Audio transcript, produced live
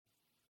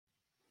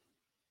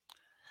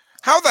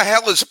How the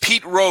hell is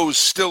Pete Rose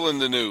still in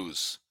the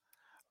news?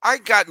 I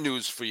got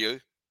news for you.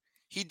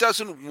 He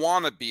doesn't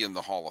want to be in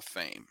the Hall of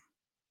Fame.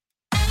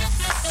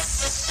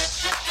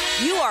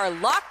 You are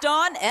Locked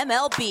On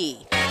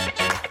MLB,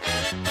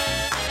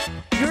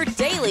 your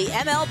daily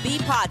MLB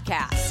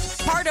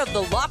podcast. Part of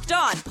the Locked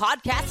On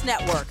Podcast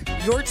Network,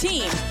 your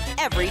team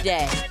every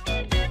day.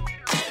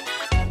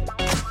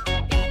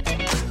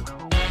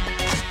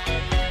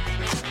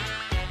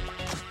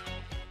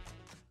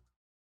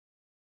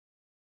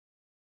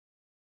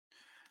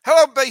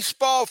 Hello,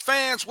 baseball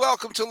fans.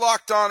 Welcome to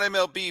Locked On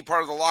MLB,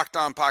 part of the Locked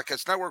On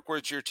Podcast Network, where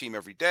it's your team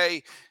every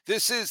day.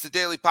 This is the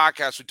daily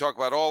podcast. We talk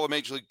about all of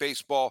Major League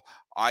Baseball.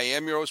 I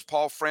am your host,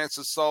 Paul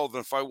Francis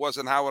Sullivan. If I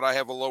wasn't, how would I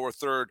have a lower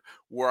third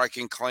where I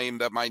can claim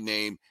that my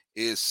name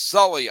is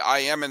Sully? I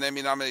am an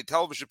Emmy-nominated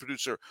television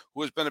producer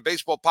who has been a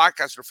baseball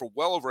podcaster for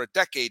well over a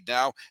decade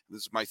now.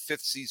 This is my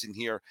fifth season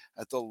here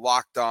at the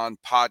Locked On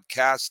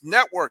Podcast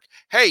Network.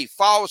 Hey,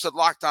 follow us at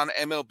Locked On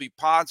MLB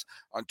Pods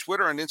on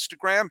Twitter and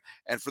Instagram.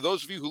 And for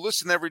those of you who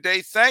listen every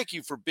day, thank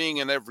you for being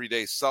an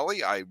everyday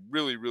Sully. I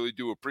really, really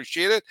do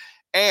appreciate it.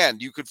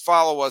 And you could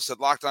follow us at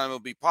Locked On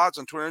MLB Pods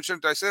on Twitter and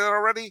Instagram. Did I say that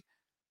already?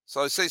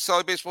 So I say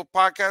Sully Baseball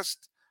Podcast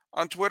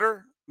on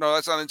Twitter? No,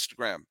 that's on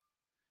Instagram.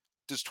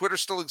 Does Twitter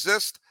still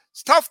exist?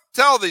 It's tough to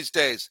tell these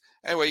days.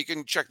 Anyway, you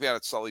can check me out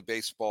at Sully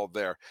Baseball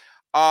there.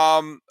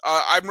 I'm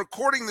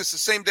recording this the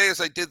same day as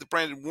I did the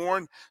Brandon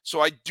Warren, so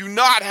I do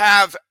not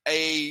have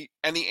any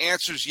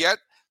answers yet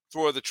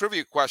for the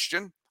trivia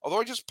question,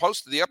 although I just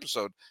posted the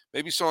episode.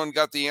 Maybe someone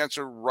got the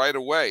answer right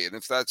away, and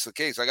if that's the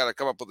case, I got to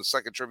come up with a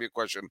second trivia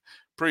question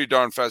pretty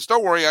darn fast.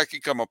 Don't worry, I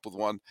can come up with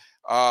one.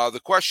 The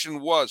question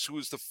was, who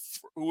is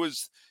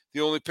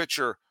the only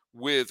pitcher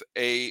with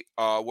a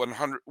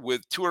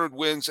 200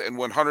 wins and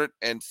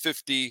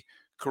 150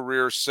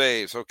 career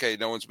saves? Okay,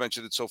 no one's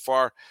mentioned it so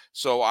far,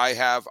 so I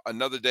have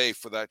another day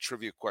for that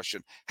trivia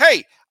question.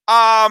 Hey,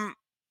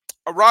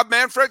 Rob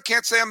Manfred,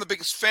 can't say I'm the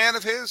biggest fan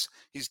of his.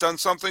 He's done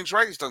some things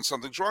right. He's done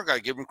some things wrong. I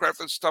give him credit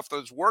for the stuff that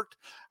has worked.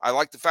 I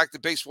like the fact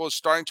that baseball is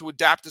starting to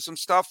adapt to some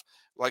stuff.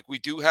 Like we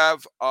do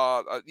have,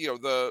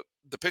 the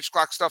pitch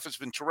clock stuff has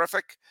been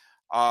terrific.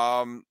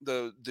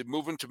 The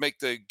movement to make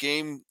the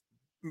game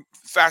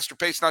faster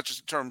pace, not just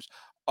in terms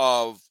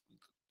of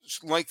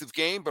length of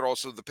game, but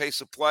also the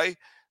pace of play.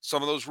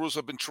 Some of those rules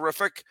have been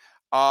terrific.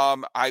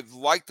 I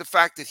like the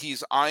fact that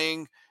he's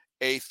eyeing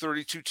a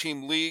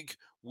 32-team league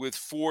with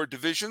four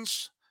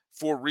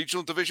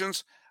regional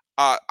divisions.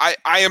 I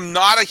am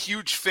not a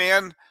huge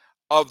fan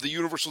of the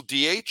universal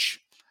DH,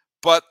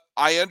 but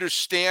I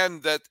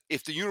understand that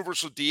if the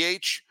universal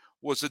DH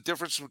was the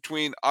difference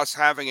between us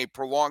having a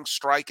prolonged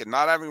strike and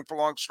not having a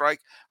prolonged strike,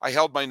 I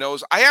held my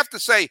nose. I have to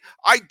say,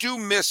 I do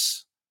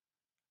miss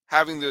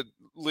having the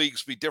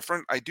leagues be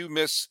different. I do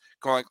miss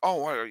going,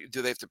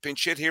 do they have to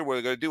pinch hit here? What are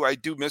they going to do? I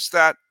do miss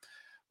that.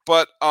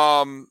 But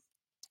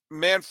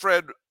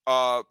Manfred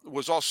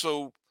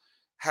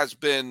has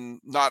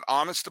been not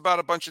honest about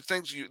a bunch of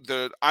things.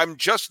 I'm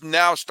just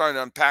now starting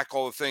to unpack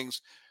all the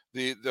things.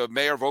 The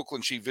mayor of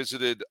Oakland, she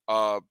visited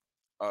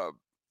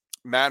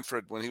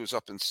Manfred when he was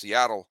up in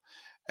Seattle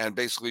and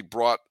basically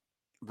brought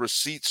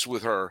receipts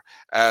with her,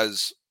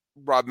 as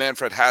Rob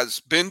Manfred has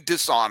been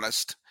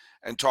dishonest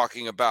and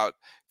talking about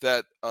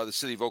that the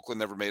city of Oakland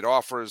never made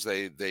offers.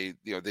 They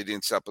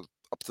didn't step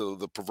up to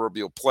the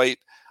proverbial plate.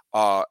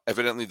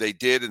 Evidently they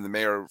did, and the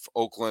mayor of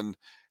Oakland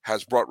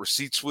has brought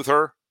receipts with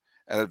her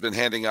and have been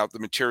handing out the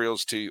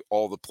materials to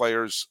all the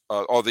players,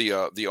 all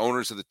the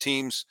owners of the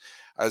teams,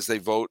 as they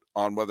vote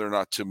on whether or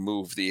not to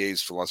move the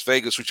A's to Las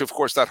Vegas, which, of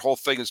course, that whole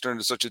thing has turned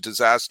into such a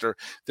disaster.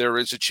 There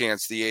is a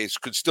chance the A's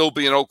could still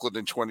be in Oakland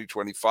in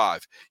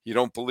 2025. You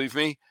don't believe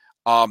me?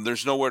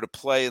 There's nowhere to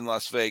play in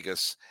Las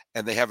Vegas,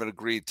 and they haven't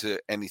agreed to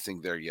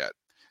anything there yet.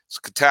 It's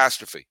a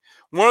catastrophe.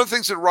 One of the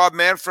things that Rob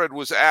Manfred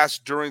was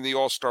asked during the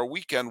All-Star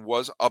weekend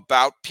was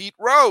about Pete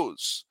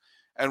Rose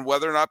and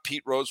whether or not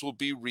Pete Rose will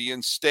be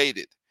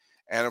reinstated.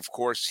 And, of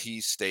course, he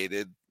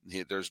stated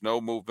there's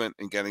no movement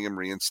in getting him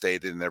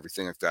reinstated and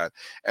everything like that.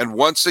 And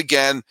once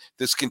again,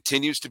 this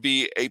continues to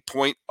be a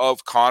point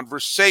of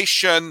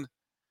conversation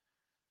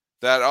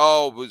that,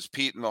 was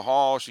Pete in the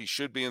Hall? He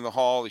should be in the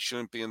Hall. He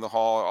shouldn't be in the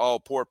Hall. Oh,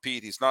 poor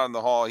Pete. He's not in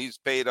the Hall. He's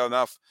paid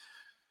enough.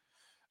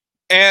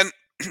 And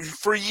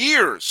for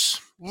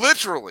years,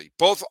 literally,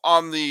 both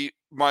on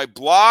my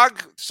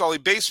blog, Sully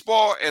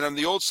Baseball, and on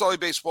the old Sully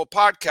Baseball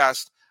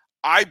podcast,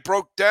 I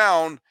broke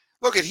down,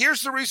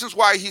 here's the reasons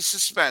why he's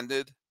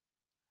suspended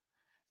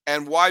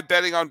and why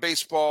betting on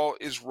baseball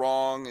is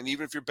wrong. And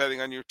even if you're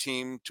betting on your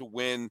team to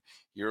win,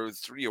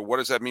 what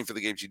does that mean for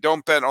the games you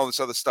don't bet, and all this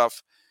other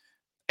stuff.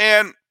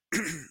 And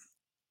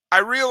I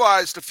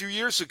realized a few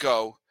years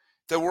ago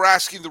that we're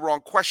asking the wrong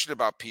question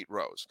about Pete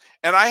Rose.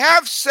 And I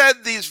have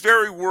said these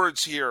very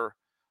words here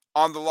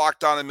on the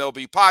Locked On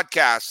MLB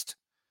podcast,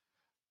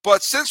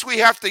 but since we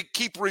have to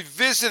keep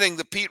revisiting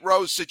the Pete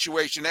Rose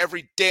situation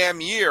every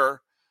damn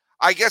year,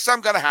 I guess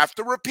I'm going to have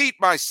to repeat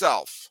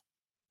myself.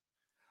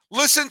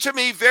 Listen to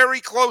me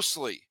very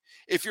closely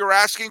if you're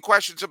asking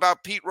questions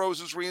about Pete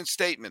Rose's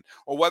reinstatement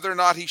or whether or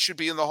not he should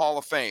be in the Hall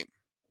of Fame.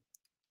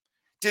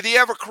 Did he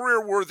have a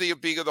career worthy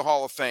of being in the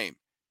Hall of Fame?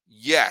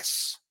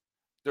 Yes.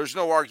 There's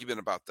no argument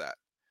about that.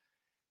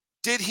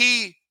 Did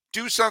he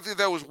do something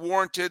that was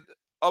warranted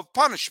of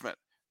punishment?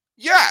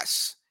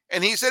 Yes.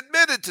 And he's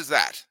admitted to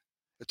that.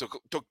 It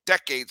took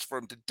decades for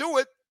him to do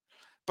it,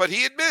 but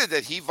he admitted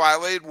that he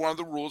violated one of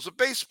the rules of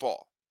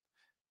baseball,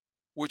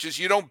 which is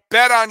you don't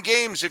bet on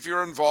games if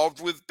you're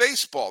involved with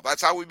baseball.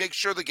 That's how we make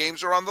sure the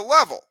games are on the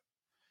level.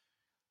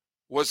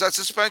 Was that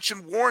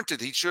suspension warranted?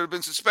 He should have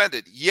been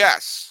suspended.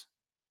 Yes.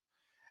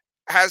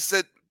 Has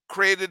that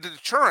created a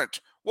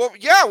deterrent? Well,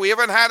 yeah, we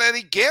haven't had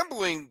any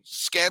gambling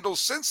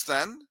scandals since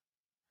then.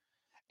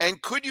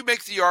 And could you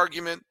make the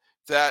argument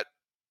that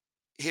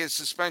his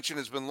suspension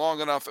has been long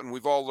enough and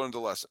we've all learned a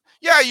lesson?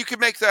 Yeah, you could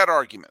make that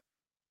argument.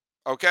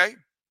 Okay?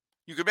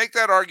 You could make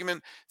that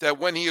argument that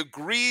when he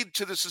agreed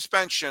to the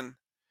suspension,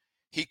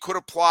 he could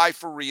apply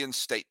for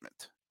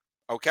reinstatement.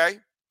 Okay?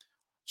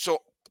 So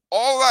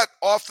all that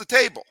off the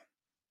table.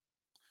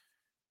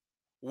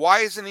 Why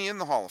isn't he in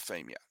the Hall of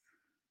Fame yet?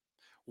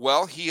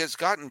 Well, he has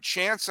gotten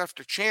chance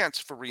after chance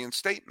for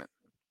reinstatement.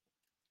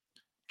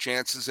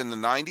 Chances in the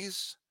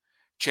 90s,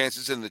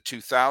 chances in the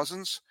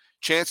 2000s,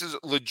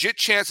 legit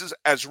chances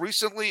as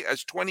recently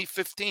as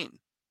 2015.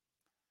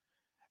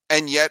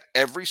 And yet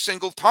every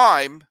single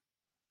time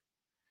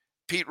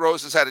Pete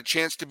Rose has had a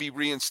chance to be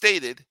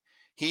reinstated,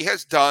 he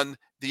has done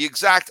the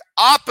exact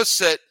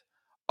opposite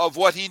of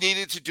what he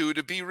needed to do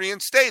to be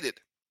reinstated.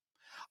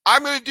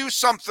 I'm going to do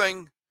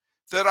something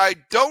that I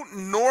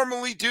don't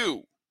normally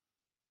do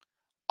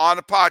on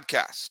a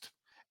podcast.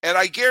 And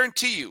I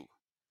guarantee you,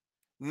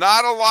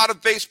 not a lot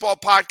of baseball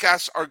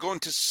podcasts are going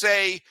to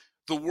say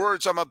the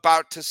words I'm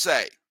about to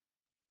say.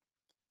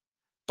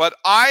 But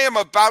I am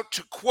about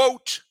to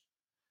quote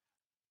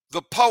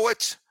the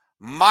poet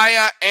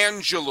Maya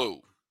Angelou.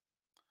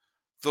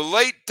 The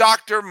late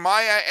Dr.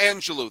 Maya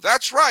Angelou.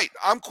 That's right.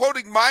 I'm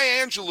quoting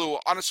Maya Angelou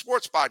on a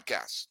sports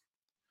podcast.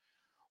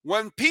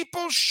 When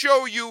people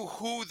show you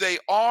who they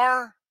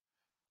are,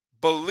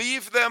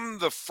 believe them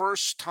the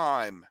first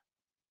time.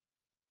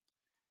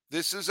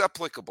 This is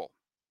applicable.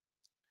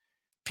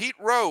 Pete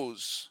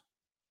Rose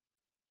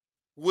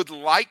would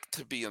like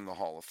to be in the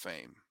Hall of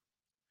Fame,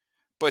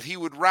 but he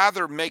would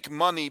rather make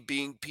money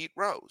being Pete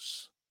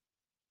Rose.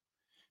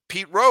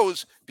 Pete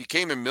Rose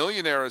became a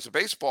millionaire as a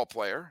baseball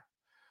player,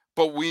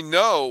 but we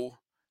know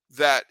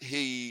that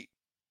he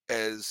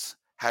has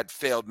had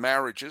failed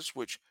marriages,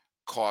 which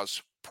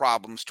cause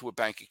problems to a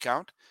bank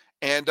account.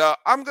 And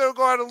I'm going to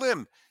go out on a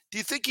limb. Do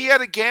you think he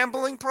had a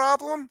gambling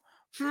problem?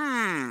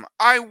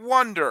 I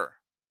wonder.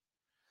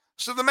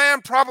 So the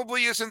man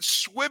probably isn't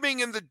swimming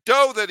in the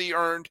dough that he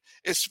earned,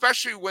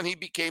 especially when he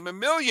became a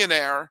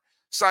millionaire,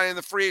 signing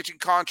the free agent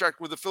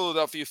contract with the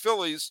Philadelphia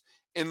Phillies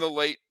in the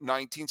late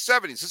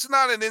 1970s. This is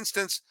not an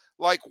instance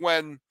like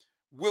when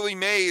Willie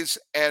Mays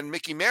and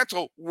Mickey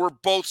Mantle were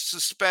both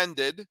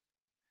suspended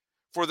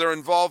for their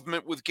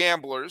involvement with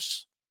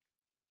gamblers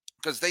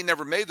because they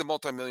never made the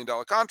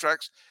multi-million-dollar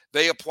contracts.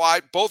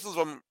 Both of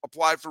them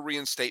applied for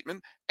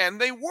reinstatement,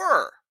 and they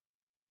were.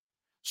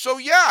 So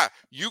yeah,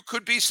 you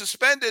could be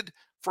suspended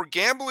for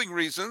gambling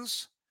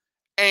reasons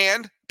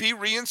and be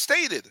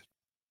reinstated.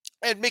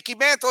 And Mickey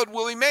Mantle and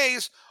Willie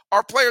Mays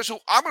are players who,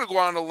 I'm going to go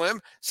on a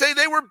limb, say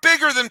they were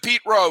bigger than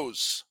Pete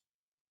Rose.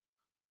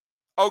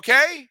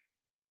 Okay?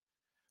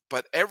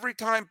 But every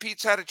time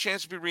Pete's had a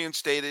chance to be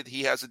reinstated,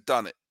 he hasn't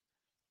done it.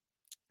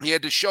 He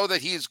had to show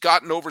that he has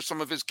gotten over some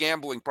of his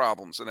gambling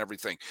problems and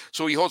everything.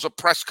 So he holds a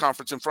press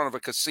conference in front of a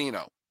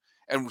casino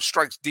and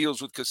strikes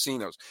deals with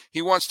casinos.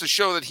 He wants to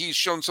show that he's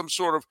shown some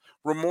sort of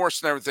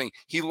remorse and everything.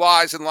 He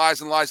lies and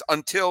lies and lies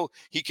until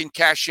he can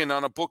cash in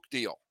on a book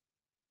deal.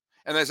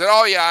 And they said,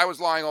 oh, yeah, I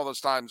was lying all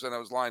those times, and I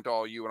was lying to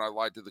all you, and I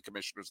lied to the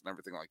commissioners and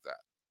everything like that.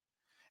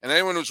 And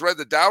anyone who's read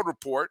the Dowd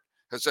report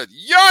has said,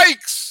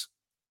 yikes!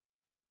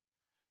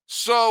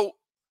 So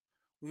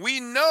we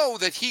know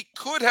that he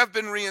could have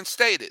been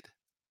reinstated.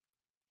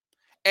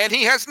 And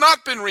he has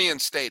not been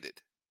reinstated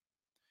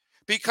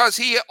because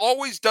he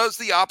always does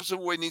the opposite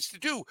of what he needs to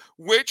do,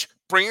 which,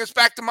 bringing us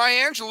back to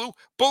Maya Angelou,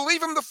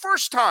 believe him the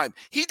first time.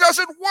 He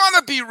doesn't want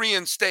to be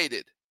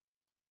reinstated.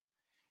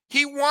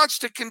 He wants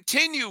to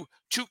continue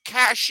to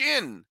cash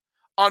in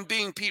on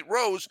being Pete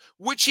Rose,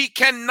 which he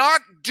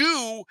cannot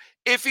do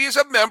if he is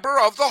a member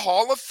of the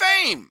Hall of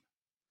Fame.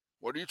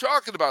 What are you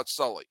talking about,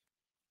 Sully?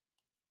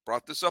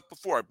 Brought this up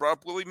before. I brought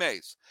up Willie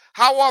Mays.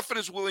 How often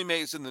is Willie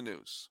Mays in the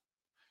news?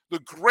 The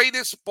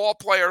greatest ball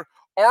player,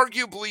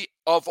 arguably,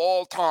 of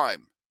all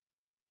time.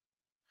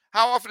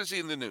 How often is he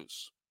in the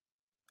news?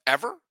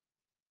 Ever?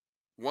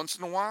 Once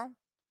in a while?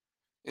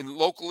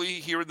 Locally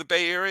here in the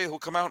Bay Area, he'll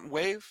come out and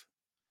wave?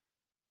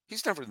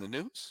 He's never in the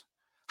news.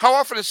 How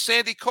often is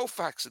Sandy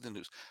Koufax in the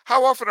news?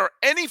 How often are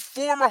any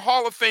former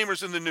Hall of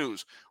Famers in the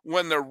news?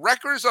 When their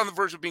record is on the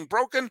verge of being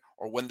broken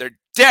or when they're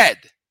dead?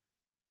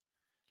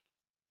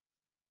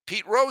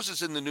 Pete Rose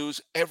is in the news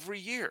every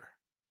year.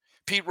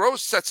 Pete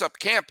Rose sets up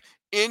camp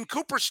in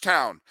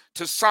Cooperstown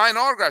to sign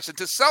autographs and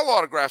to sell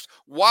autographs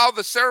while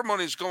the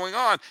ceremony is going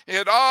on.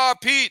 And,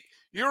 Pete,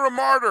 you're a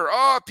martyr.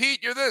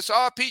 Pete, you're this.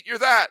 Pete, you're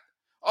that.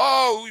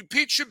 Oh,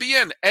 Pete should be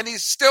in, and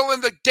he's still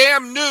in the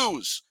damn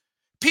news.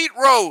 Pete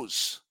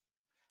Rose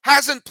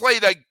hasn't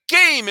played a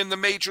game in the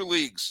major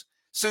leagues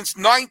since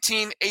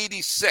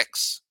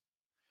 1986,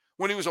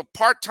 when he was a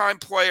part-time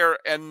player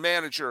and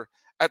manager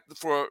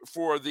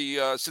for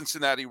the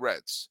Cincinnati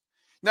Reds.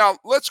 Now,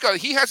 let's go.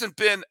 He hasn't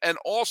been an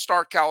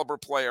all-star caliber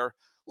player.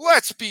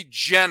 Let's be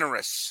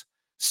generous.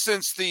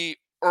 Since the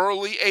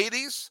early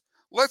 80s,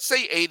 let's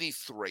say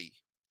 83.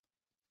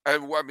 I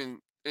mean,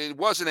 it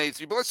wasn't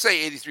 83, but let's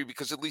say 83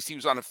 because at least he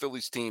was on a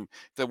Phillies team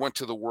that went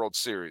to the World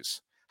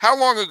Series. How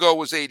long ago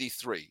was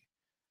 83?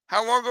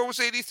 How long ago was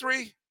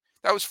 83?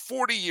 That was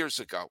 40 years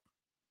ago.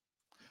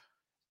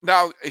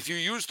 Now, if you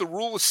use the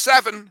rule of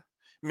 7,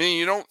 meaning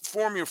you don't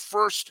form your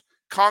first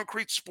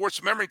concrete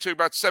sports memory until you're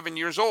about 7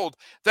 years old,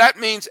 that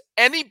means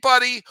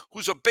anybody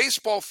who's a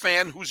baseball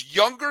fan who's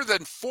younger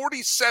than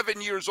 47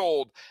 years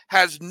old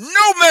has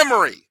no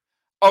memory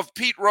of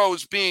Pete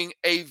Rose being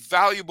a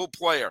valuable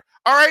player.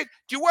 All right,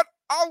 do you what?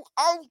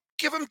 I'll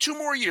give him 2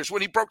 more years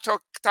when he broke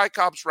Ty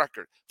Cobb's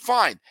record.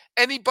 Fine.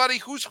 Anybody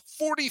who's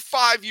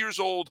 45 years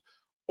old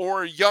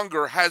or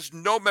younger has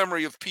no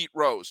memory of Pete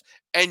Rose.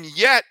 And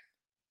yet,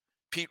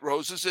 Pete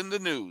Rose is in the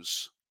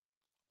news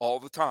all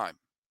the time.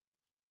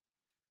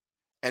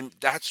 And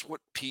that's what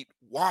Pete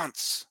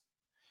wants.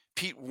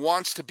 Pete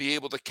wants to be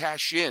able to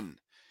cash in.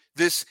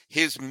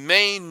 His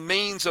main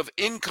means of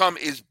income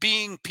is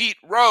being Pete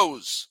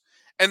Rose.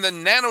 And the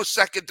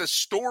nanosecond the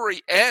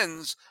story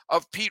ends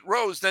of Pete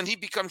Rose, then he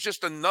becomes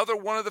just another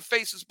one of the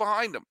faces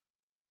behind him.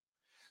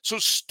 So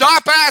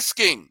stop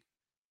asking,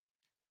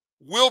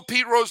 will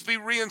Pete Rose be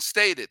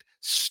reinstated?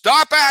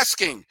 Stop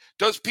asking,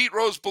 does Pete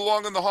Rose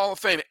belong in the Hall of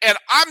Fame? And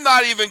I'm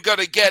not even going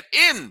to get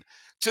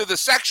into the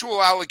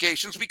sexual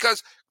allegations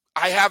because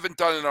I haven't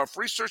done enough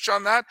research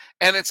on that.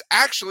 And it's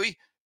actually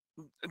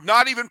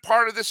not even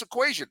part of this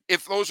equation.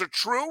 If those are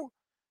true,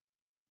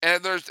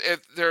 and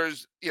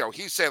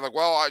he's saying like,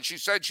 well, she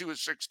said she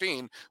was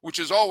 16, which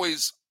is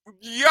always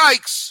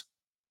yikes.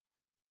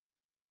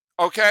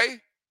 Okay.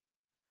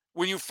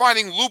 When you're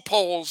finding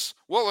loopholes,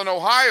 well, in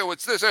Ohio,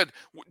 it's this. And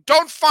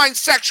don't find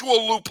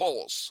sexual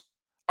loopholes.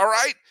 All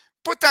right?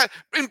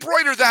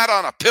 Embroider that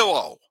on a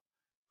pillow.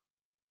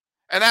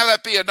 And have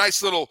that be a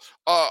nice little,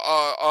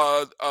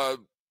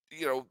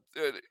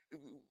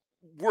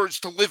 words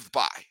to live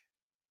by.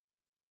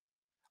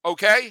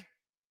 Okay?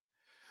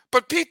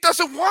 But Pete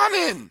doesn't want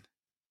in.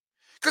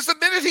 Because the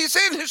minute he's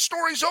in, his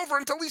story's over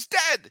until he's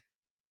dead.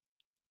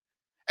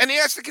 And he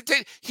has to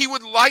continue. He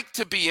would like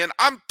to be in.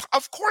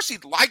 Of course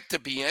he'd like to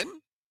be in.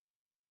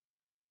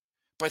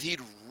 But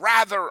he'd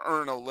rather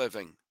earn a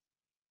living.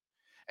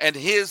 And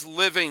his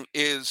living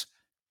is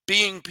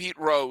being Pete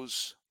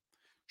Rose,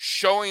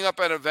 showing up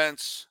at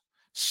events,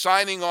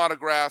 signing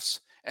autographs,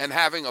 and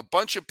having a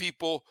bunch of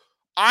people.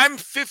 I'm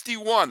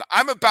 51.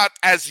 I'm about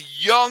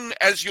as young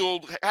as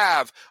you'll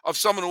have of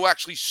someone who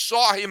actually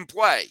saw him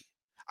play.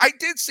 I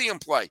did see him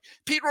play.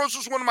 Pete Rose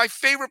was one of my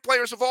favorite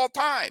players of all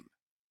time.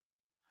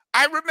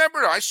 I remember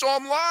I saw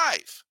him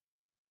live.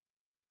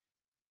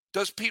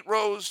 Does Pete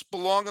Rose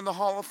belong in the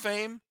Hall of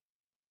Fame?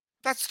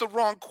 That's the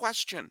wrong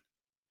question.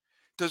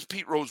 Does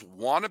Pete Rose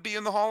want to be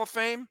in the Hall of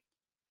Fame?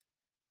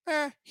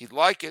 He'd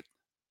like it.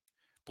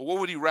 But what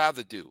would he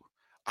rather do?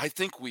 I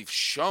think we've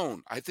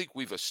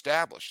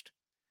established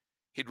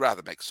he'd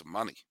rather make some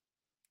money.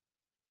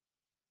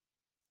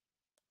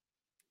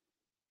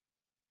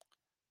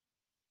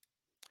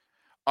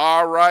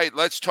 All right,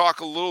 let's talk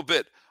a little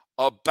bit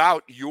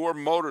about your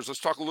motors. Let's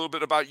talk a little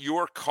bit about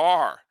your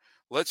car.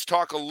 Let's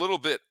talk a little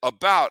bit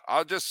about,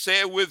 I'll just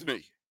say it with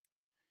me,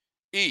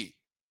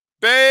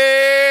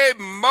 eBay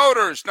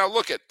Motors. Now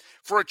look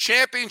for a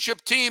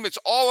championship team, it's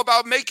all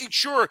about making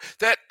sure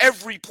that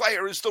every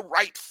player is the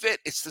right fit.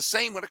 It's the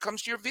same when it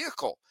comes to your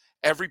vehicle.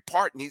 Every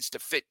part needs to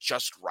fit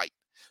just right.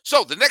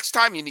 So the next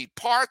time you need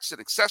parts and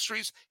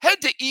accessories,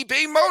 head to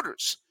eBay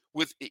Motors.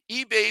 With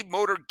eBay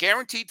Motor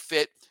Guaranteed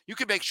Fit, you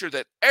can make sure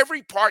that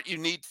every part you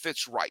need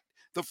fits right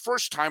the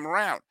first time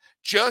around.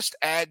 Just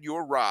add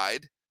your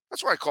ride.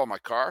 That's what I call my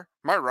car,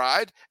 my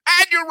ride.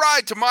 Add your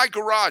ride to my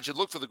garage and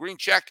look for the green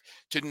check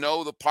to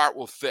know the part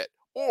will fit,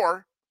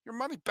 or your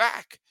money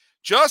back.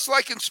 Just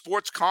like in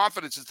sports,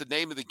 confidence is the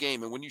name of the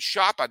game. And when you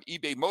shop on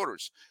eBay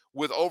Motors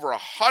with over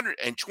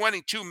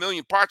 122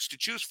 million parts to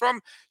choose from,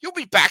 you'll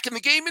be back in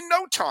the game in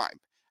no time.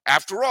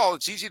 After all,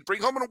 it's easy to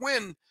bring home a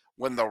win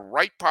when the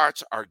right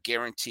parts are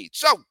guaranteed.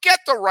 So get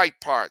the right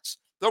parts,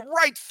 the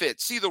right fit.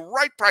 See the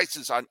right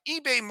prices on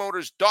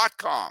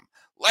ebaymotors.com.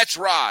 Let's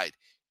ride.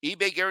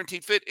 eBay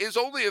Guaranteed Fit is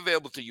only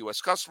available to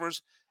U.S.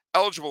 customers.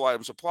 Eligible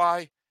items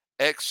apply.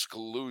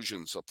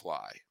 Exclusions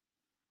apply.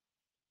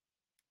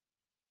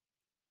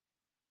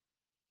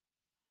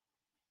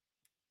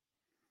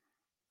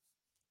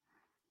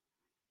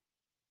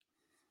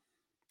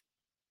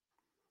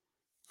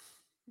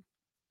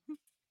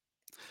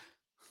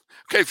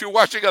 Okay, if you're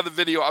watching on the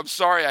video, I'm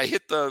sorry I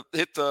hit the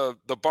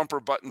bumper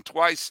button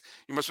twice.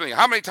 You must be thinking,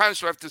 how many times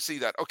do I have to see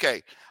that?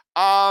 Okay.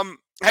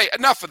 Hey,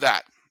 enough of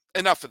that.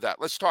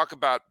 Let's talk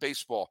about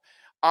baseball.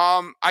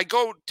 I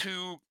go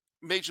to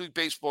Major League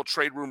Baseball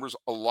trade rumors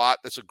a lot.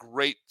 That's a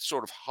great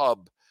sort of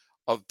hub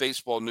of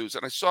baseball news.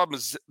 And I saw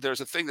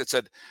there's a thing that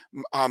said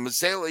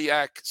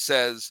Mozeliak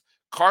says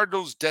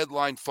Cardinals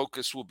deadline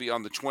focus will be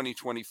on the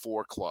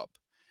 2024 club.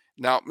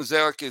 Now,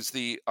 Mozeliak is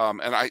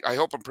and I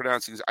hope I'm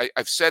pronouncing this.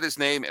 I've said his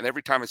name, and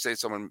every time I say it,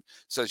 someone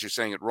says you're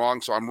saying it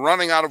wrong. So I'm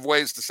running out of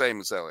ways to say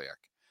Mozeliak.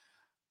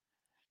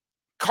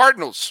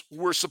 Cardinals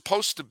were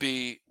supposed to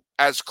be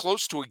as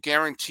close to a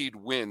guaranteed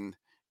win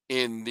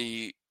in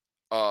the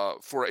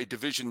for a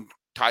division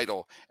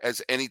title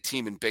as any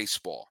team in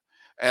baseball.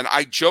 And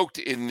I joked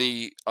in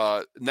the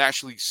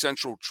National League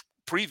Central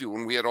preview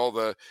when we had all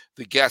the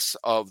guests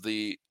of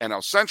the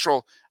NL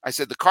Central. I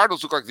said the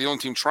Cardinals look like the only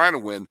team trying to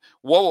win.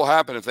 What will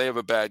happen if they have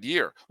a bad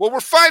year? Well, we're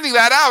finding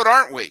that out,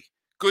 aren't we?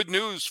 Good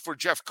news for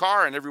Jeff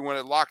Carr and everyone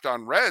at Locked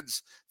On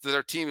Reds that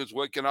their team is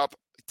waking up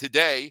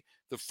today,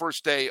 the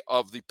first day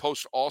of the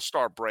post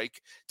All-Star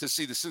break, to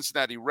see the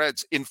Cincinnati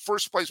Reds in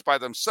first place by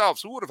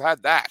themselves. Who would have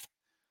had that?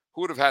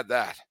 Who would have had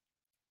that?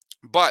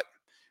 But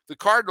the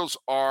Cardinals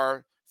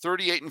are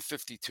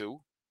 38-52.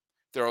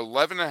 They're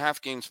 11 and a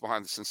half games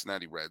behind the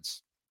Cincinnati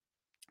Reds.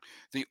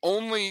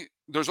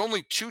 There's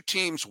only two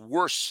teams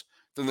worse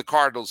than the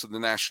Cardinals in the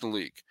National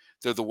League.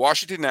 They're the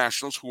Washington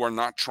Nationals, who are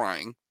not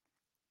trying,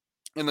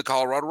 and the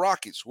Colorado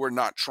Rockies, who are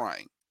not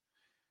trying.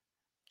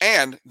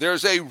 And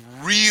there's a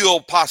real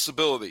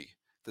possibility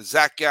that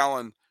Zach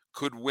Gallen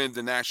could win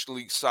the National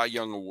League Cy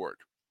Young Award,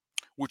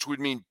 which would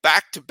mean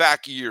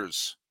back-to-back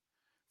years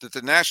that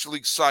the National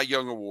League Cy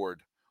Young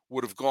Award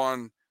would have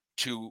gone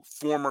to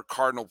former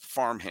Cardinal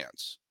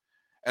farmhands.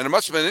 And it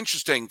must have been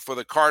interesting for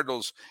the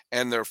Cardinals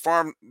and their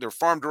farm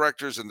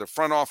directors and their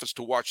front office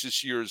to watch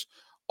this year's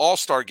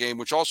All-Star game,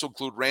 which also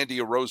include Randy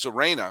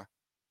Arozarena,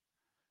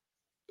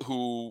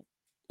 who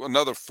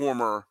another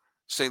former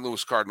St.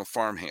 Louis Cardinal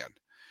farmhand.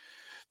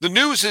 The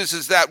news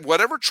is that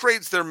whatever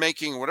trades they're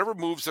making, whatever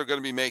moves they're going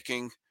to be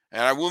making,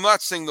 and I will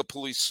not sing the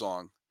Police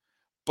song,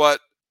 but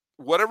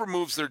whatever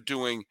moves they're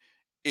doing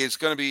is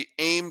going to be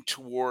aimed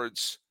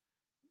towards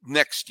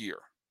next year.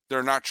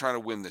 They're not trying to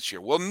win this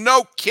year. Well,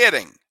 no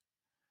kidding.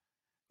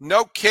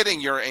 No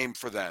kidding, you're aimed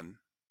for then.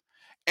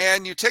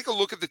 And you take a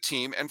look at the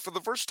team, and for the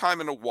first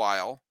time in a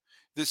while,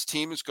 this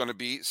team is going to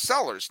be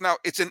sellers. Now,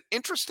 it's an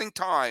interesting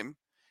time,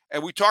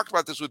 and we talked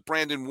about this with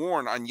Brandon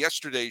Warren on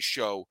yesterday's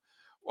show,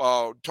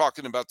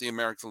 talking about the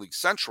American League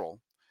Central.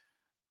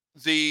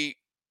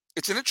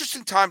 It's an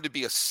interesting time to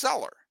be a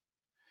seller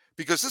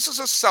because this is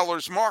a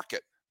seller's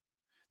market.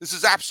 This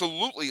is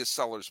absolutely a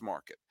seller's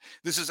market.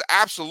 This is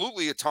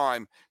absolutely a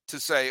time to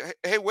say,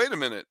 hey, wait a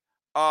minute.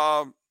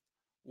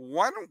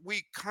 Why don't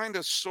we kind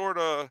of sort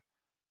of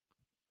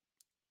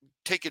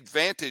take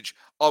advantage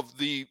of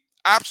the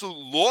absolute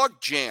log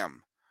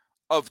jam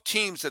of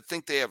teams that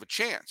think they have a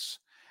chance?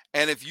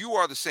 And if you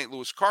are the St.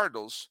 Louis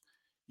Cardinals,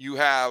 you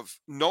have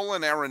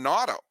Nolan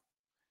Arenado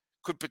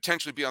could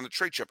potentially be on the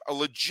trade chip, a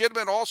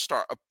legitimate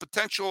all-star, a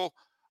potential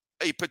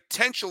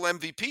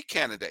MVP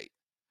candidate,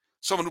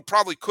 someone who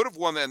probably could have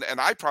won, and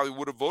I probably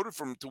would have voted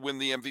for him to win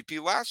the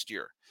MVP last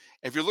year.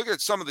 And if you're looking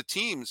at some of the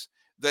teams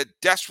that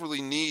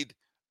desperately need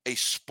a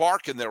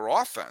spark in their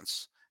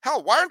offense,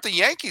 hell, why aren't the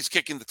Yankees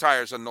kicking the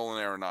tires on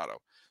Nolan Arenado?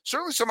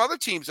 Certainly some other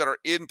teams that are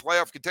in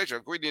playoff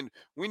contention.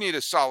 We need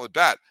a solid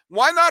bat.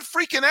 Why not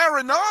freaking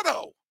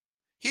Arenado?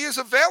 He is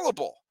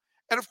available.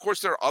 And, of course,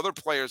 there are other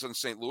players in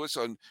St. Louis,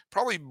 and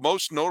probably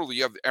most notably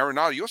you have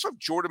Arenado. You also have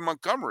Jordan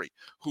Montgomery,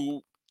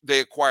 who they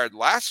acquired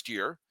last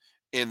year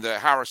in the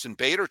Harrison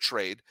Bader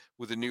trade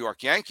with the New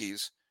York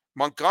Yankees.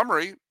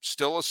 Montgomery,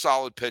 still a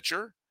solid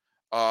pitcher,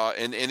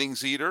 an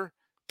innings eater,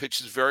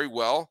 pitches very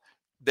well.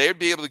 They'd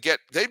be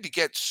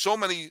get so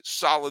many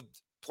solid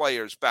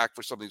players back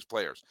for some of these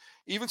players.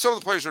 Even some of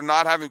the players are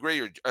not having a great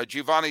year.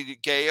 Giovanni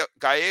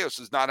Gallegos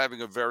is not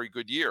having a very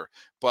good year.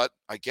 But,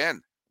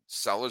 again,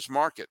 seller's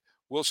market.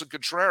 Wilson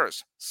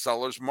Contreras,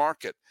 seller's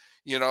market.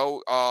 If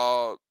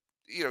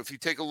you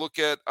take a look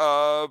at,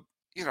 are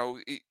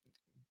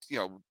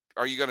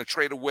you going to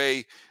trade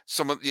away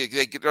some of they're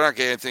not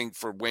getting anything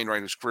for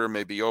Wainwright, whose career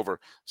may be over.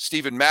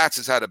 Steven Matz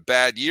has had a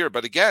bad year,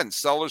 but again,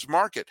 seller's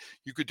market.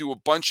 You could do a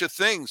bunch of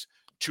things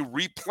to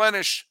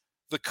replenish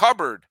the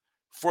cupboard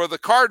for the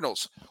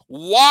Cardinals.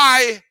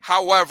 Why,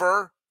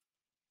 however,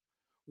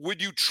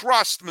 would you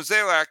trust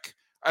Mozeliak?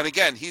 And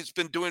again, he's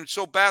been doing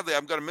so badly,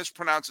 I'm going to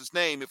mispronounce his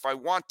name if I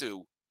want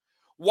to.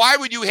 Why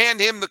would you hand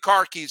him the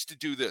car keys to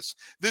do this?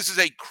 This is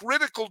a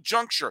critical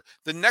juncture.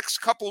 The next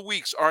couple of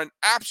weeks are an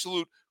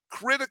absolute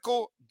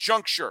critical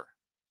juncture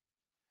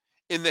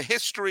in the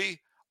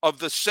history of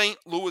the St.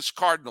 Louis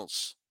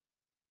Cardinals.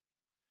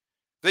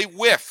 They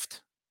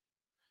whiffed.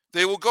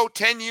 They will go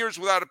 10 years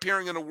without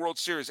appearing in a World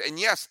Series. And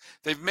yes,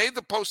 they've made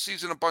the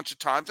postseason a bunch of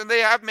times, and they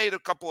have made a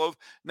couple of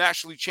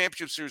National League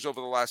Championship Series over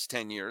the last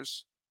 10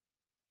 years.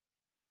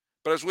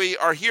 But as we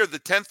are here, the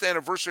 10th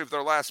anniversary of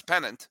their last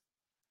pennant,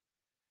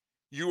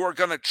 you are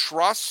going to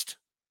trust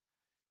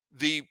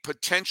the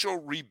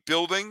potential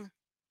rebuilding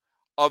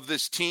of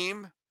this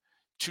team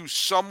to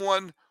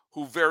someone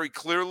who very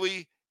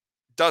clearly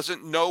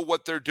doesn't know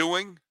what they're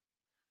doing?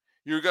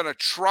 You're going to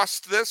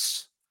trust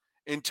this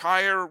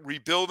entire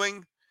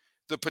rebuilding,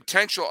 the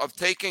potential of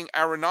taking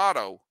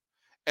Arenado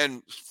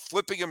and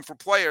flipping him for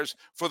players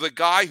for the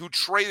guy who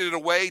traded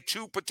away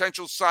 2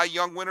 potential Cy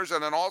Young winners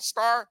and an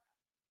All-Star?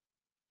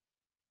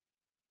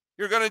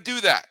 You're going to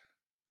do that.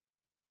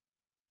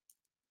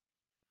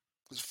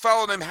 There's a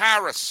fellow named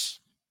Harris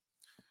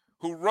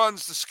who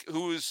runs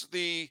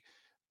the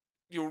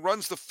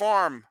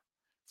farm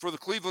for the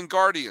Cleveland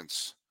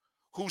Guardians,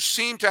 who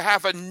seem to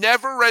have a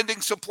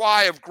never-ending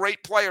supply of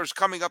great players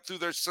coming up through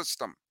their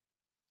system.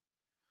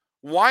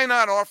 Why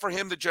not offer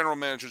him the general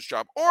manager's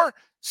job, or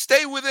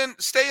stay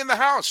in the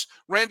house?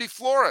 Randy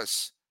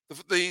Flores,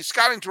 the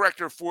scouting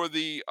director for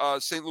the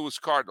St. Louis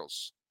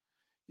Cardinals.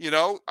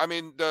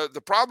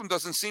 The problem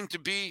doesn't seem to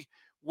be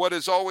what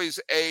is always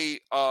a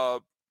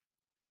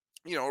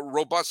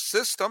robust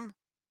system.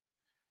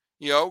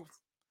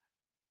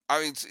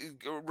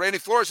 Randy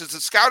Flores is the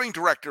scouting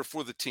director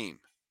for the team.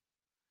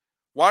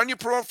 Why don't you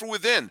promote from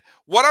within?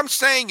 What I'm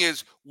saying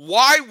is,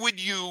 why would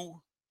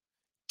you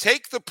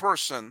take the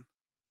person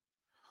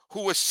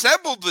who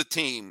assembled the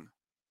team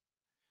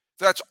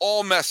that's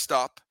all messed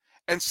up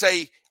and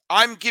say,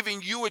 I'm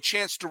giving you a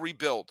chance to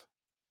rebuild?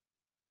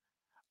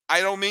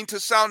 I don't mean to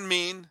sound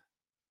mean,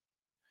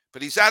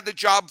 but he's had the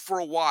job for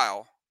a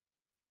while,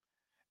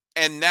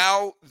 and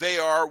now they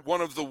are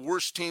one of the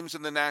worst teams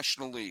in the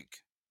National League.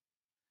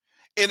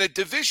 In a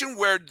division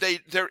where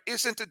there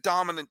isn't a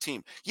dominant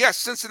team. Yes,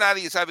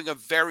 Cincinnati is having a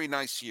very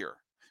nice year.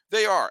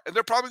 They are, and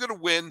they're probably going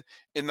to win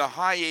in the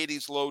high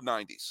 80s, low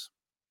 90s,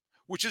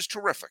 which is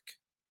terrific.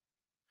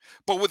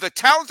 But with the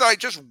talent that I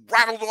just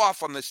rattled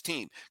off on this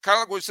team, kind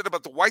of like what we said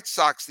about the White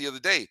Sox the other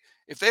day,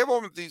 if they have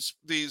all of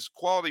these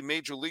quality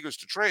major leaguers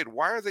to trade,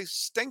 why are they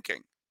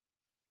stinking?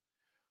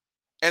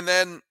 And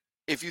then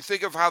if you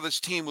think of how this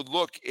team would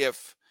look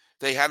if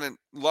they hadn't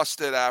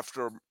lusted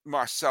after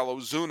Marcell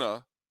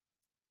Ozuna,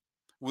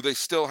 would they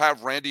still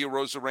have Randy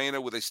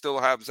Arozarena? Would they still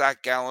have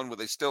Zach Gallen? Would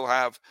they still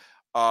have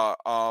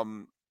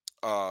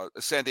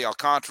Sandy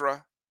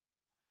Alcantara?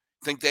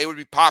 Think they would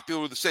be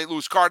popular with the St.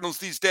 Louis Cardinals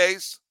these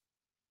days?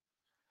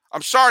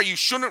 I'm sorry, you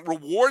shouldn't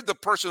reward the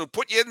person who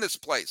put you in this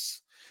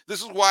place.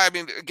 This is why,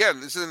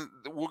 again,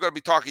 we're going to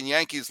be talking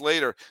Yankees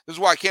later. This is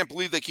why I can't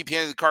believe they keep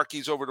handing the car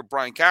keys over to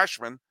Brian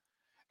Cashman.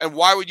 And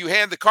why would you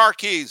hand the car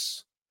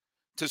keys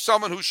to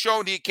someone who's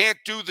shown he can't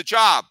do the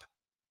job?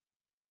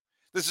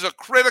 This is a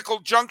critical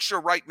juncture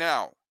right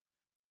now.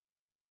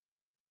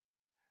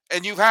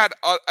 And you've had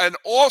an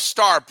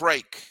all-star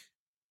break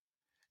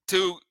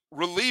to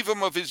relieve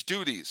him of his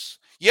duties.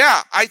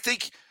 Yeah, I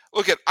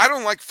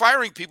don't like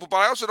firing people, but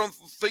I also don't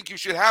think you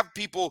should have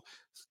people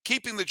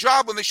keeping the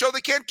job when they show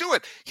they can't do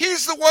it.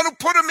 He's the one who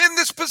put him in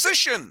this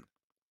position.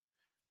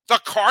 The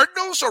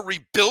Cardinals are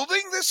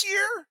rebuilding this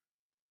year?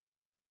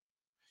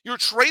 You're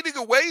trading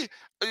away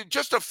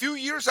just a few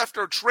years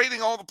after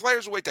trading all the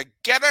players away to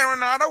get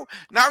Arenado.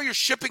 Now you're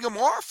shipping him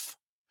off.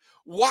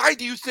 Why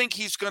do you think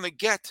he's going to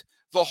get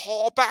the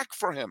haul back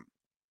for him?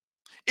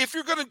 If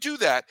you're going to do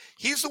that,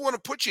 he's the one who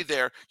put you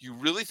there. You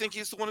really think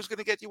he's the one who's going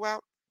to get you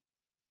out?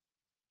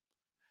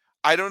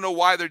 I don't know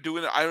why they're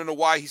doing it. I don't know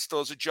why he still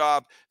has a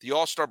job. The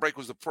All-Star break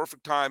was the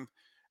perfect time.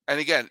 And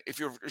again, if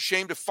you're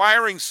ashamed of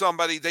firing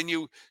somebody, then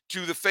you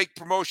do the fake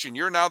promotion.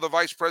 You're now the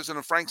vice president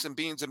of Franks and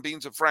Beans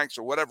and Franks,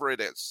 or whatever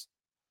it is.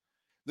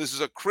 This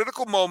is a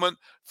critical moment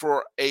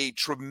for a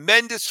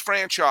tremendous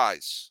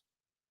franchise.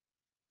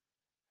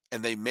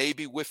 And they may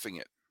be whiffing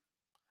it.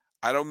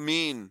 I don't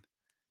mean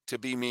to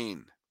be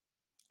mean.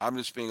 I'm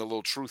just being a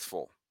little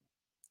truthful.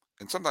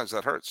 And sometimes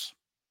that hurts.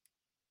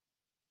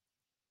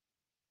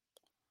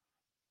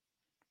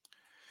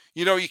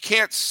 You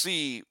can't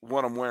see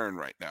what I'm wearing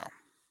right now.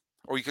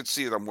 Or you can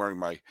see that I'm wearing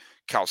my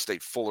Cal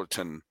State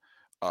Fullerton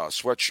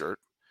sweatshirt,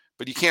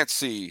 but you can't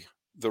see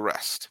the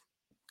rest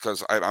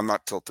because I'm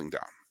not tilting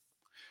down.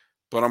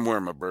 But I'm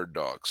wearing my Bird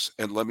Dogs.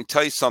 And let me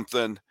tell you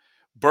something.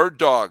 Bird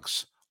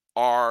Dogs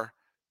are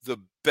the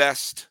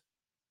best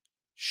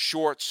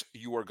shorts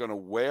you are going to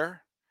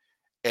wear.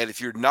 And if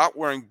you're not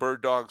wearing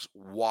Bird Dogs,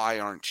 why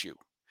aren't you?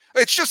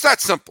 It's just that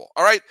simple,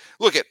 all right?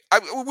 Look,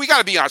 we got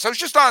to be honest. I was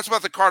just honest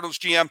about the Cardinals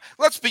GM.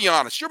 Let's be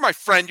honest. You're my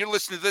friend. You're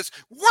listening to this.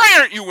 Why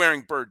aren't you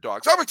wearing Bird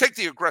Dogs? I'm going to take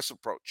the aggressive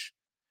approach.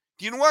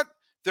 Do you know what?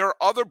 There are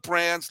other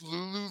brands,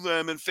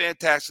 Lululemon,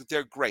 fantastic.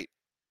 They're great.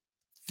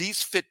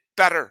 These fit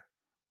better.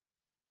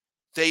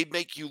 They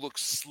make you look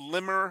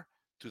slimmer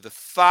through the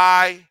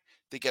thigh.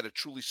 They get a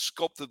truly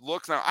sculpted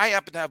look. Now, I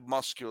happen to have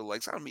muscular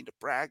legs. I don't mean to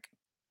brag.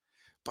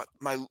 But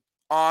my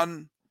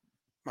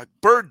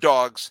Bird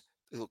Dogs,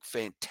 they look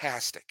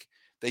fantastic.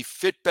 They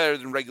fit better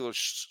than regular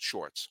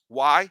shorts.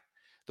 Why?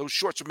 Those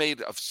shorts are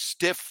made of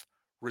stiff,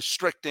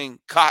 restricting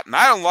cotton.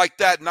 I don't like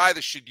that,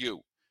 neither should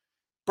you.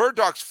 Bird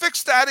Dogs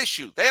fixed that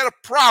issue. They had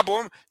a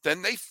problem,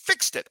 then they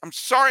fixed it. I'm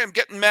sorry I'm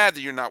getting mad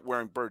that you're not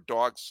wearing Bird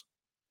Dogs.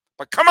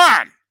 But come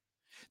on.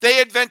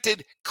 They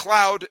invented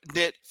cloud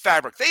knit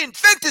fabric. They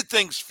invented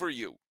things for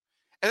you.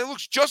 And it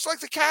looks just like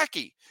the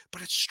khaki,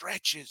 but it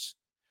stretches.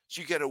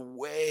 So you get a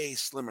way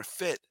slimmer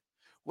fit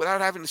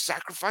without having to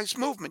sacrifice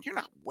movement. You're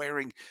not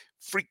wearing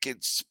freaking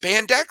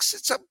spandex.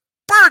 It's a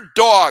Bird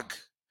Dog.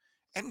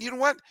 And you know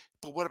what?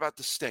 But what about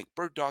the stink?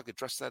 Bird Dog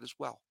addressed that as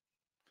well.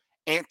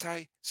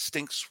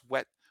 Anti-stink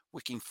sweat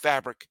wicking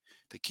fabric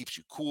that keeps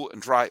you cool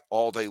and dry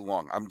all day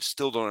long. I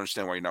still don't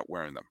understand why you're not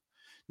wearing them.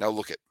 Now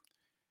look at,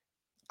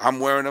 I'm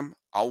wearing them.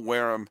 I'll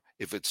wear them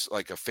if it's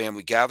like a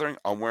family gathering.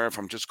 I'll wear them if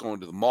I'm just going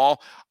to the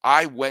mall.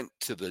 I went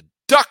to the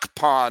duck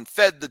pond,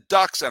 fed the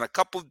ducks, and a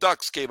couple of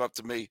ducks came up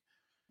to me,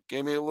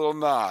 gave me a little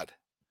nod.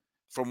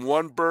 From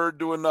one bird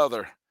to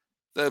another.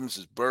 Them's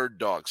is Bird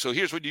Dog. So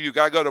here's what you do. You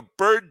got to go to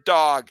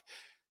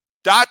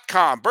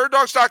birddog.com.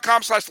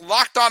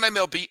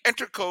 Birddog.com/LockedOnMLB.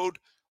 Enter code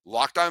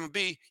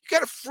LockedOnMLB. You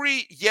get a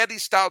free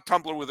Yeti-style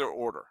tumbler with your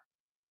order.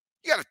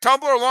 You got a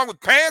tumbler along with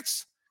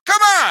pants?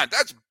 Come on!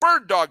 That's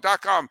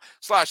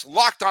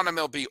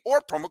birddog.com/LockedOnMLB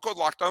or promo code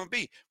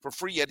LockedOnMLB for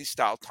free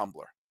Yeti-style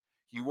tumbler.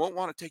 You won't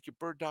want to take your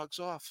bird dogs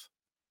off.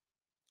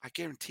 I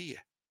guarantee you.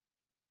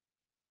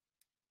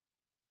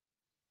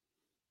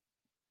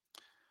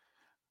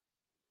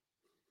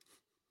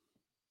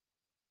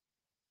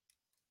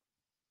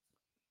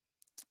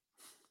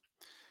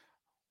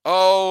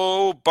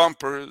 Oh,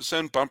 bumpers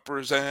and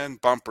bumpers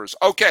and bumpers.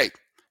 Okay.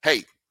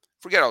 Hey,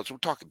 forget all this. We're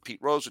talking Pete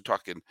Rose. We're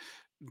talking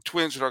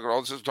Twins. We're talking all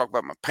this. We're talking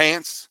about my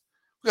pants.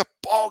 We got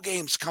ball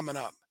games coming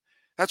up.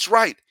 That's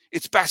right.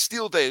 It's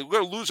Bastille Day. We're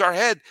going to lose our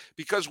head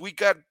because we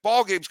got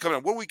ball games coming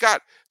up. What we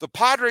got? The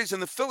Padres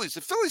and the Phillies.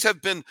 The Phillies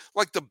have been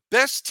like the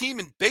best team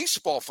in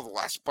baseball for the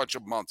last bunch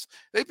of months.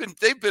 They've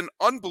been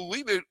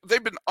unbelievable.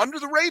 They've been under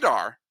the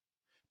radar,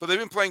 but they've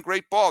been playing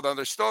great ball. Now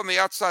they're still on the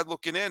outside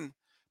looking in,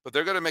 but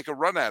they're going to make a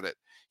run at it.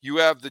 You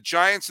have the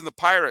Giants and the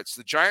Pirates.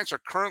 The Giants are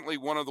currently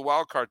one of the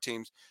wild card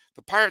teams.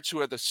 The Pirates,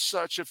 who had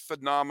such a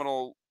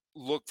phenomenal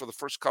look for the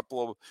first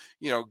couple of,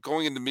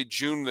 going into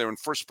mid-June, they're in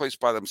first place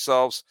by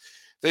themselves.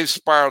 They've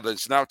spiraled.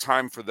 It's now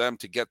time for them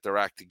to get their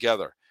act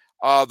together.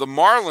 The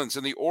Marlins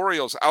and the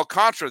Orioles,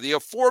 Alcantara, the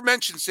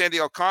aforementioned Sandy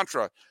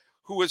Alcantara,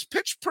 who has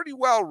pitched pretty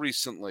well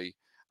recently,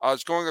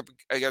 is going up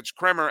against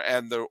Kremer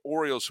and the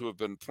Orioles, who have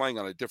been playing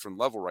on a different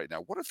level right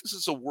now. What if this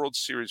is a World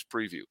Series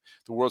preview?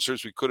 The World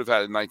Series we could have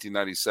had in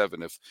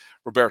 1997 if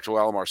Roberto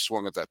Alomar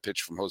swung at that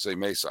pitch from Jose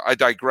Mesa. I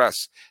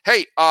digress.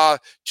 Hey,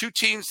 two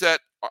teams that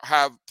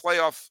have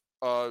playoff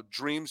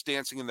dreams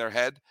dancing in their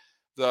head.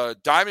 The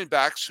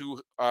Diamondbacks, who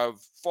have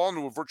fallen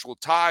to a virtual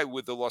tie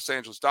with the Los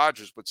Angeles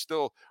Dodgers, but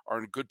still are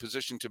in a good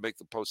position to make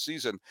the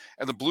postseason.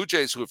 And the Blue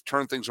Jays, who have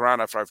turned things around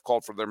after I've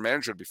called for their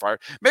manager to be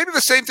fired. Maybe the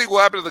same thing will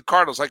happen to the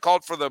Cardinals. I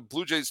called for the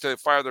Blue Jays to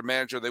fire their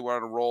manager. They went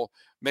on a roll.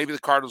 Maybe the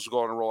Cardinals will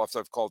go on a roll after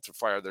I've called to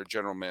fire their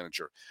general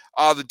manager.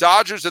 The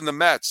Dodgers and the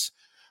Mets.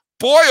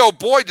 Boy, oh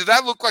boy, did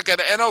that look like an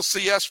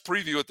NLCS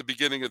preview at the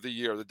beginning of the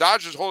year. The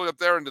Dodgers holding up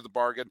their end of the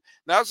bargain.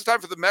 Now's the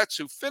time for the Mets,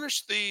 who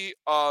finished the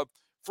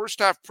first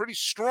half pretty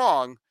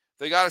strong.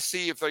 They got to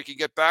see if they can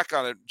get back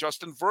on it.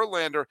 Justin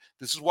Verlander,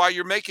 this is why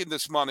you're making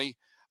this money.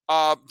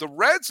 The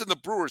Reds and the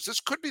Brewers,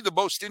 this could be the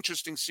most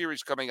interesting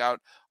series coming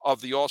out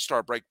of the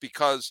All-Star break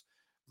because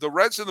the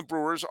Reds and the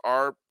Brewers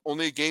are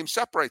only a game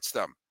separates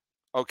them.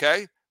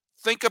 Okay?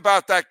 Think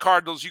about that,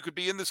 Cardinals. You could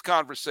be in this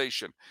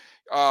conversation.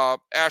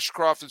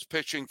 Ashcraft is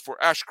pitching for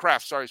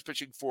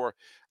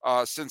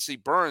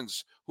Cincy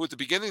Burns, who at the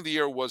beginning of the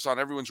year was on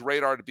everyone's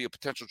radar to be a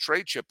potential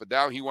trade chip, but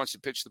now he wants to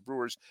pitch the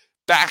Brewers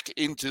back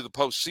into the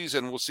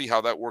postseason. We'll see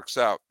how that works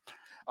out.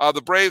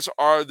 The Braves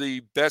are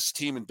the best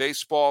team in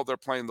baseball. They're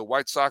playing the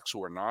White Sox,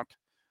 who are not.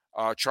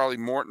 Charlie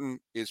Morton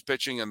is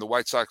pitching, and the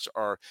White Sox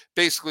are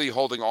basically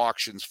holding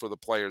auctions for the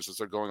players as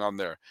they're going on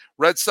there.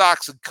 Red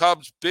Sox and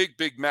Cubs, big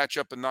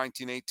matchup in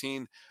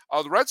 1918.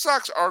 The Red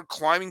Sox are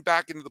climbing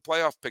back into the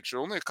playoff picture,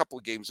 only a couple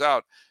of games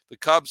out. The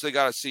Cubs, they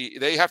got to see.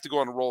 They have to go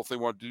on a roll if they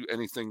want to do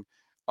anything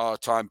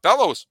time.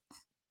 Bellows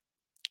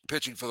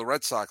pitching for the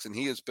Red Sox, and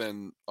he's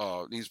been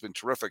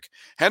terrific.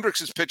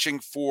 Hendricks is pitching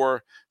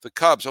for the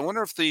Cubs. I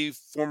wonder if the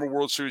former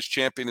World Series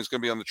champion is going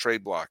to be on the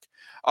trade block.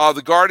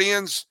 The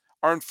Guardians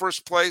are in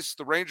first place.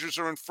 The Rangers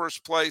are in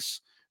first place.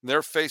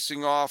 They're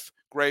facing off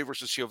Gray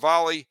versus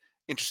Chiavalli.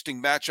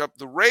 Interesting matchup.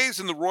 The Rays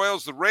and the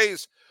Royals. The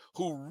Rays,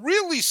 who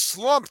really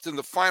slumped in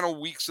the final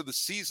weeks of the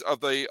season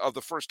of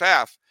the first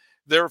half,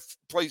 they're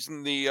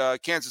placing the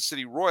Kansas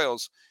City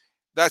Royals.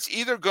 That's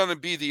either going to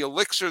be the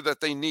elixir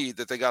that they need,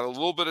 that they got a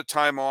little bit of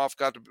time off,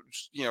 got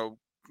to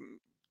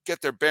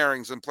get their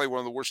bearings and play one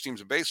of the worst teams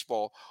in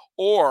baseball,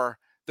 or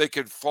they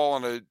could fall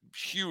in a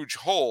huge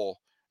hole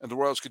and the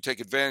Royals could take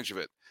advantage of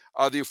it.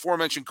 The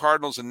aforementioned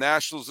Cardinals and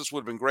Nationals, this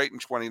would have been great in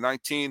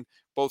 2019.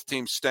 Both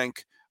teams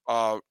stink,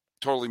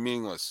 totally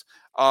meaningless.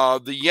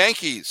 The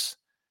Yankees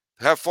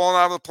have fallen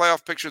out of the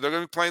playoff picture. They're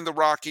going to be playing the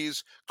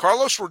Rockies.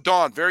 Carlos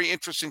Rodon, very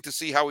interesting to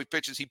see how he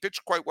pitches. He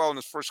pitched quite well in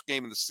his first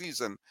game of the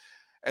season,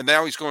 and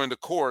now he's going to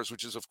Coors,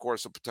 which is, of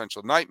course, a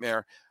potential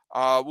nightmare.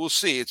 We'll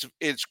see.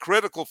 It's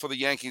critical for the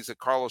Yankees that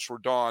Carlos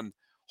Rodon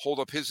hold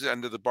up his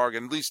end of the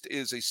bargain, at least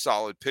is a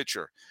solid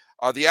pitcher.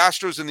 The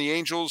Astros and the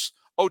Angels,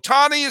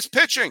 Ohtani is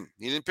pitching.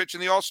 He didn't pitch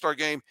in the All-Star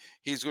game.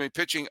 He's going to be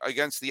pitching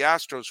against the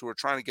Astros, who are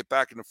trying to get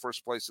back into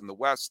first place in the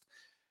West.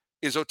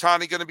 Is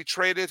Ohtani going to be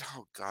traded?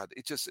 Oh, God,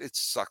 it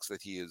sucks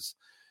that he is.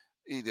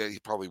 He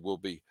probably will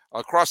be.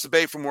 Across the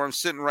bay from where I'm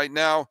sitting right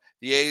now,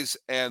 the A's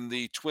and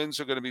the Twins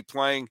are going to be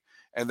playing,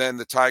 and then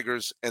the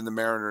Tigers and the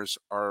Mariners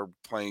are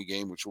playing a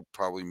game, which will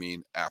probably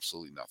mean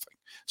absolutely nothing.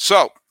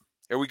 So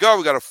here we go.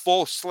 We got a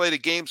full slate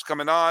of games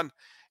coming on,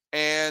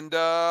 and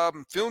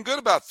feeling good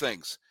about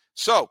things.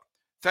 So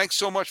thanks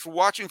so much for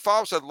watching.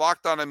 Follow us at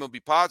Locked On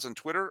MLB Pods on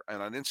Twitter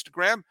and on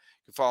Instagram.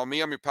 You can follow me.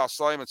 I'm your pal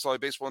Sully. I'm at Sully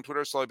Baseball on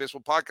Twitter, Sully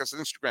Baseball Podcast on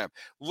Instagram.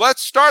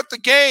 Let's start the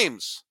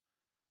games.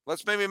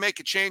 Let's maybe make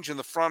a change in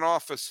the front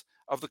office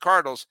of the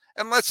Cardinals,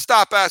 and let's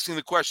stop asking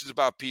the questions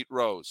about Pete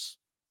Rose,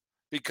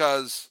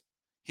 because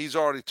he's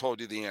already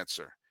told you the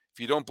answer. If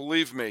you don't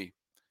believe me,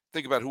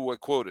 think about who I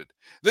quoted.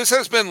 This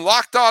has been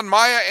Locked On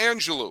Maya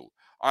Angelou.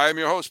 I am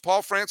your host,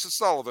 Paul Francis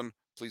Sullivan.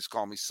 Please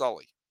call me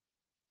Sully.